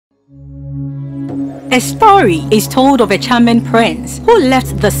A story is told of a charming prince who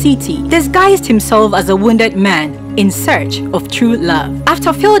left the city, disguised himself as a wounded man in search of true love.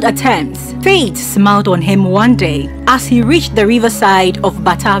 After failed attempts, fate smiled on him one day as he reached the riverside of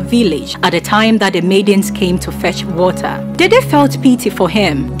Bata village at the time that the maidens came to fetch water. They felt pity for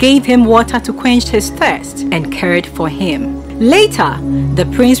him, gave him water to quench his thirst, and cared for him. Later, the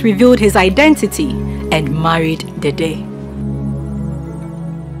prince revealed his identity and married the day.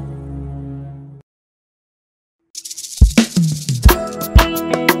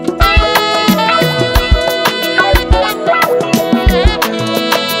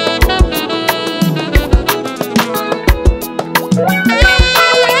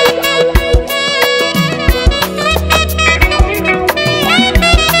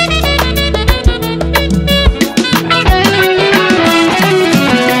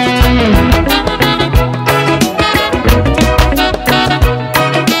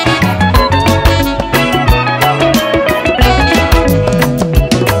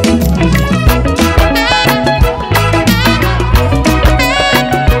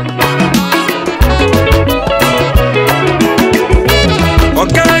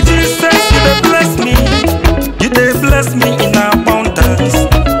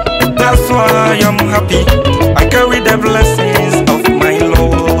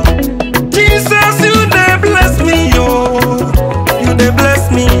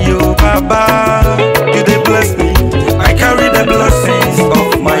 You